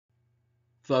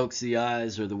Folks, the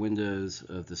eyes are the windows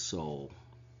of the soul.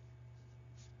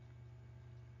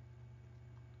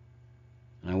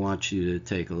 And I want you to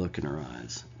take a look in her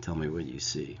eyes. Tell me what you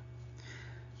see.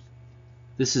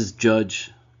 This is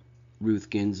Judge Ruth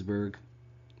Ginsburg.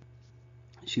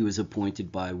 She was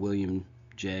appointed by William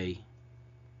J.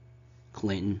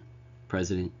 Clinton,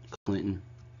 President Clinton.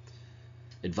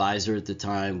 Advisor at the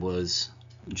time was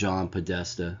John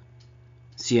Podesta.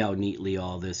 See how neatly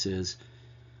all this is?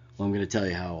 Well, I'm going to tell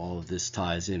you how all of this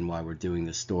ties in while we're doing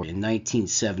this story. In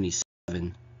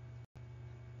 1977,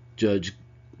 Judge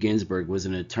Ginsburg was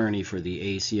an attorney for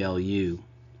the ACLU.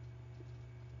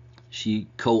 She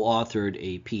co-authored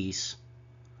a piece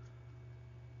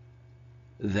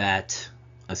a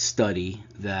study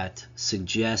that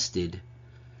suggested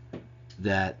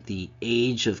that the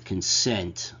age of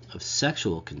consent, of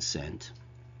sexual consent,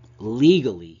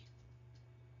 legally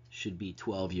should be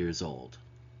 12 years old.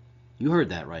 You heard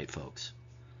that right, folks.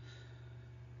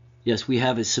 Yes, we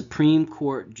have a Supreme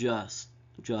Court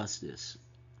justice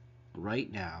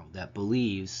right now that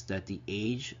believes that the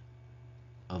age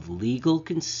of legal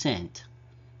consent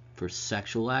for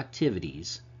sexual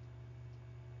activities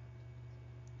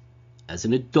as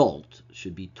an adult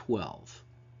should be 12,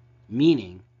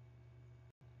 meaning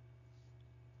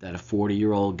that a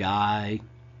 40-year-old guy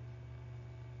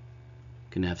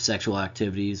can have sexual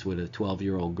activities with a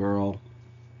 12-year-old girl,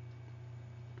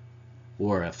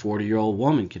 or a 40-year-old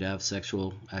woman could have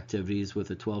sexual activities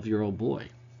with a 12-year-old boy.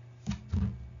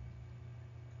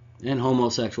 And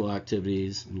homosexual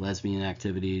activities, and lesbian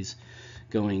activities,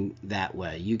 going that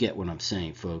way. You get what I'm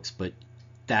saying, folks, but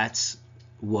that's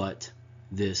what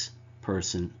this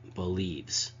person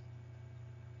believes.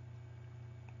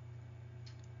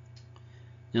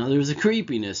 Now, there's a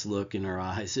creepiness look in her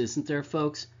eyes, isn't there,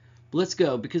 folks? But let's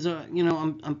go, because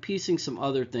I'm piecing some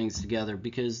other things together,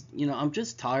 because I'm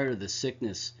just tired of the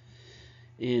sickness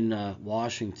in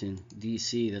Washington,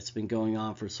 D.C. that's been going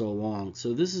on for so long.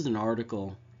 So this is an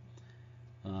article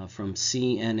from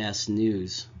CNS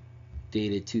News,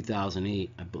 dated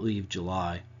 2008, I believe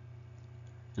July.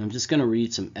 And I'm just going to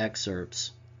read some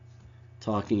excerpts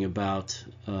talking about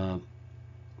the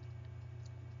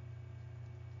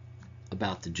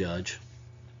judge,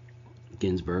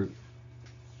 Ginsburg.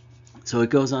 So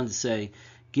it goes on to say,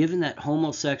 given that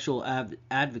homosexual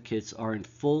advocates are in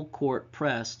full court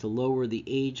press to lower the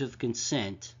age of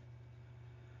consent.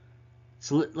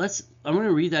 So I'm going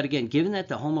to read that again. Given that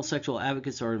the homosexual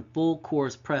advocates are in full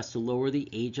court press to lower the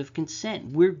age of consent.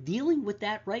 We're dealing with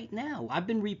that right now. I've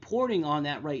been reporting on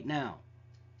that right now.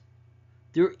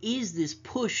 There is this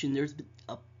push, and there's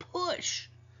a push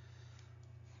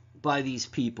by these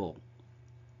people.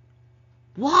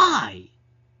 Why?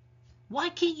 Why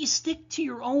can't you stick to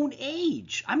your own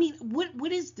age? I mean,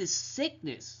 what is this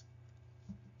sickness?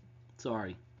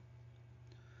 Sorry.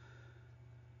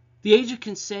 The age of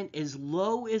consent as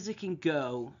low as it can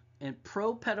go, and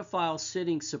pro-pedophile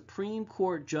sitting Supreme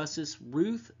Court Justice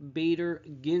Ruth Bader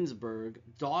Ginsburg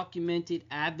documented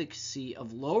advocacy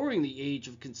of lowering the age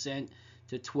of consent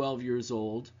to 12 years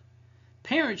old.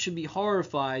 Parents should be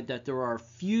horrified that there are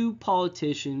few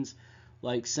politicians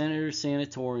like Senator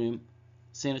Santorum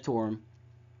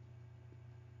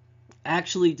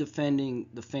actually defending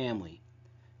the family.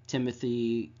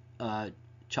 Timothy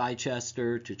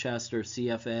Chichester,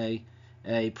 CFA,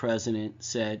 president,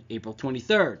 said April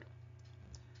 23rd.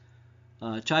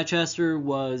 Chichester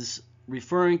was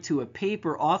referring to a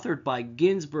paper authored by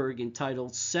Ginsburg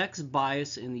entitled Sex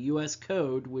Bias in the U.S.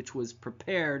 Code, which was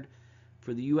prepared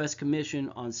for the U.S.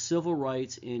 Commission on Civil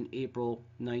Rights in April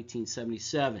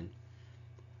 1977.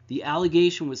 The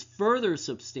allegation was further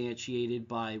substantiated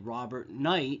by Robert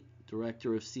Knight,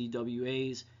 director of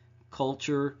CWA's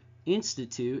Culture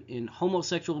Institute in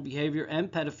Homosexual Behavior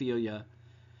and Pedophilia,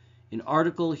 an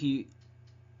article he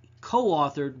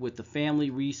co-authored with the Family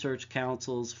Research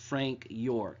Council's Frank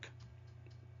York.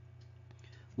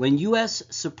 When U.S.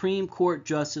 Supreme Court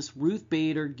Justice Ruth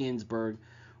Bader Ginsburg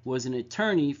was an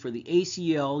attorney for the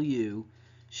ACLU,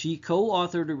 she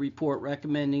co-authored a report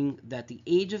recommending that the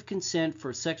age of consent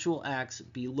for sexual acts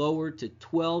be lowered to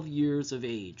 12 years of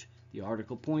age. The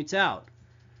article points out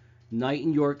Knight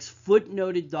and York's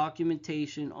footnoted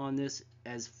documentation on this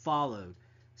as followed.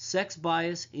 Sex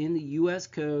Bias in the U.S.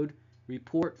 Code,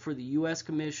 report for the U.S.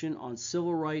 Commission on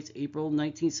Civil Rights, April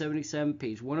 1977,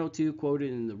 page 102, quoted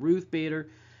in the Ruth Bader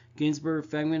Ginsburg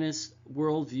Feminist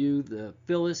Worldview, the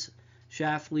Phyllis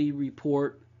Schlafly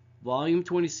Report, Volume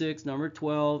 26, number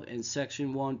 12, and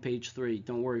Section 1, page 3.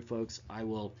 Don't worry, folks. I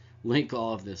will link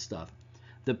all of this stuff.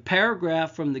 The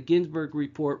paragraph from the Ginsburg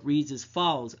report reads as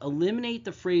follows. Eliminate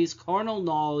the phrase carnal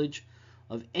knowledge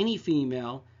of any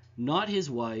female, not his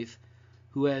wife,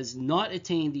 who has not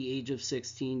attained the age of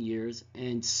 16 years,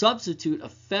 and substitute a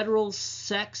federal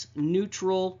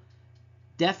sex-neutral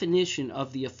definition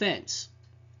of the offense.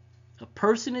 A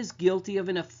person is guilty of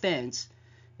an offense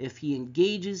if he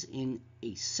engages in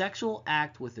a sexual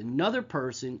act with another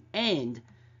person and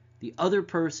the other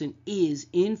person is,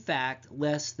 in fact,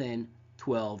 less than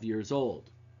 12 years old.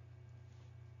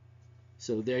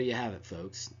 So there you have it,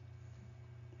 folks.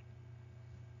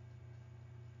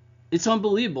 It's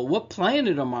unbelievable. What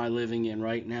planet am I living in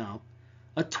right now?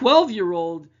 A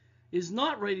 12-year-old is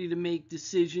not ready to make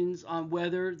decisions on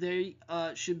whether they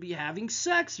should be having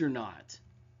sex or not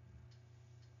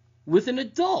with an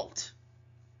adult.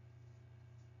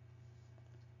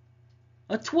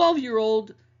 A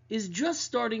 12-year-old is just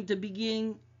starting to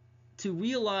begin to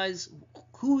realize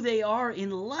who they are in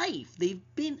life. They've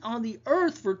been on the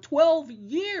earth for 12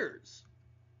 years.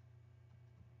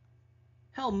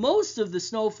 Hell, most of the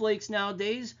snowflakes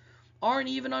nowadays aren't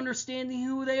even understanding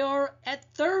who they are at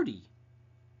 30.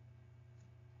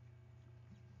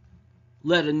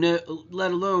 Let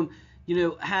alone,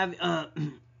 have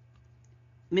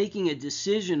making a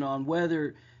decision on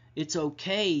whether it's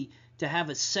okay to have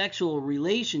a sexual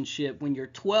relationship when you're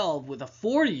 12 with a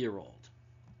 40-year-old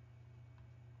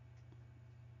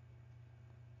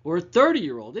or a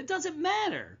 30-year-old. It doesn't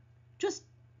matter.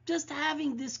 Just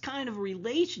having this kind of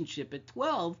relationship at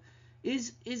 12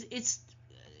 it's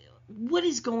what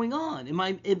is going on? Am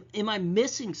I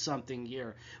missing something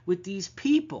here with these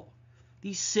people,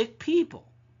 these sick people?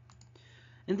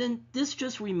 And then this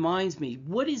just reminds me,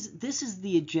 this is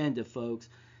the agenda, folks.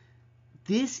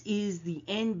 This is the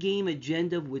end game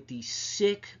agenda with these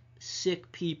sick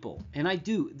people. And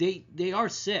they are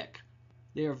sick.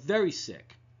 They are very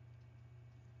sick.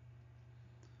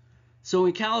 So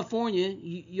in California,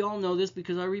 you all know this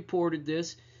because I reported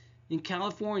this. In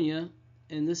California,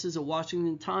 and this is a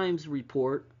Washington Times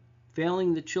report,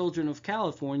 Failing the Children of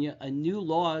California, a new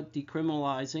law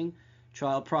decriminalizing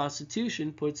child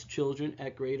prostitution puts children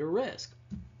at greater risk.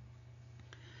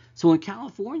 So in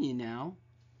California now,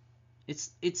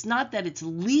 it's not that it's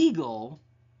legal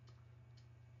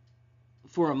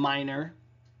for a minor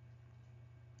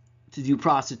to do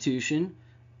prostitution.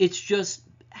 It's just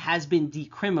has been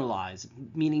decriminalized,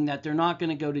 meaning that they're not going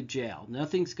to go to jail.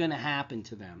 Nothing's going to happen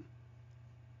to them.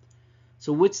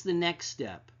 So what's the next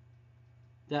step?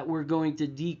 That we're going to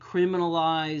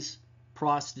decriminalize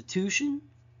prostitution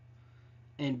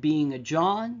and being a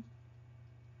John,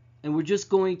 and we're just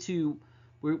going to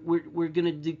we're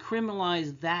going to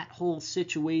decriminalize that whole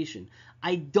situation.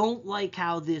 I don't like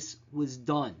how this was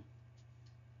done.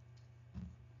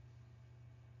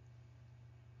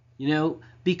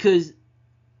 Because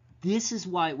this is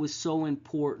why it was so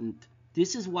important.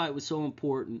 This is why it was so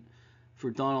important for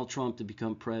Donald Trump to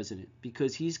become president,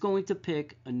 because he's going to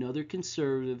pick another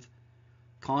conservative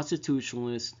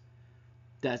constitutionalist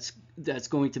that's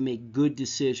going to make good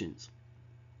decisions.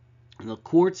 And the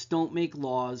courts don't make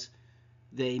laws,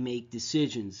 they make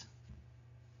decisions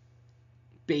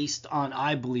based on,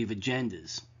 I believe,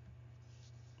 agendas.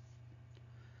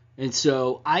 And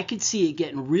so I could see it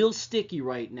getting real sticky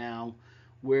right now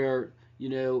where,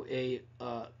 an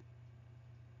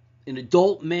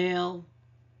adult male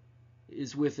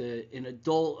is with an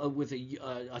adult with a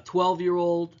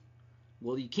 12-year-old.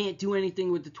 Well, you can't do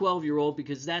anything with the 12-year-old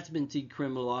because that's been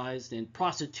decriminalized, and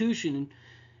prostitution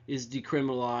is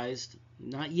decriminalized.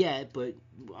 Not yet, but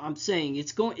I'm saying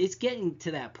it's getting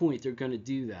to that point. They're going to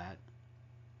do that.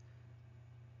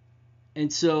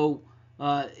 And so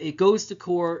it goes to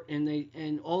court,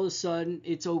 and all of a sudden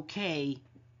it's okay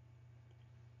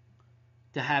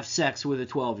to have sex with a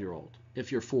 12-year-old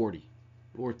if you're 40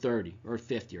 or 30 or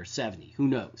 50 or 70. Who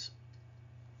knows?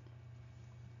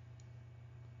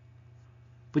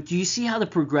 But do you see how the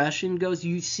progression goes?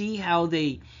 You see how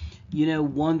they,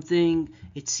 one thing,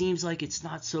 it seems like it's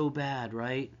not so bad,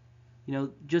 right?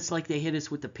 Just like they hit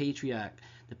us with the Patriot Act.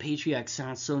 The Patriot Act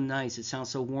sounds so nice. It sounds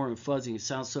so warm and fuzzy. It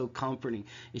sounds so comforting.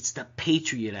 It's the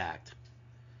Patriot Act.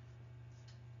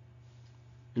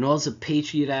 And all the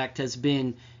Patriot Act has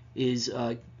been is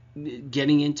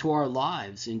getting into our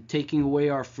lives and taking away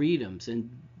our freedoms and,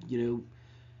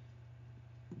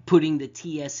 putting the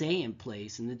TSA in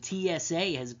place. And the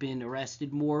TSA has been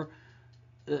arrested more.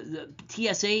 The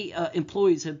TSA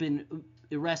employees have been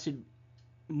arrested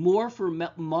more for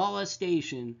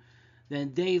molestation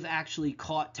than they've actually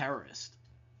caught terrorists.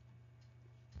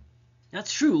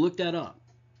 That's true. Look that up.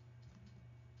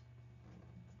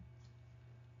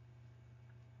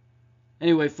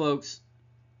 Anyway, folks,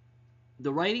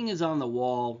 the writing is on the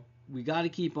wall. We got to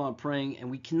keep on praying,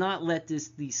 and we cannot let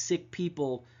these sick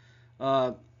people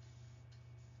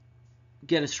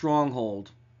get a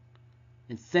stronghold.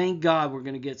 And thank God we're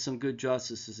going to get some good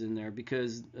justices in there,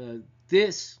 because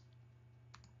this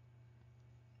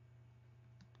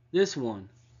one,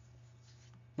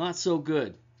 not so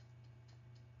good.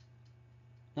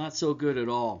 Not so good at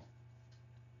all.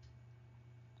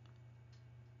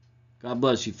 God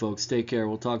bless you, folks. Take care.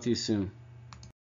 We'll talk to you soon.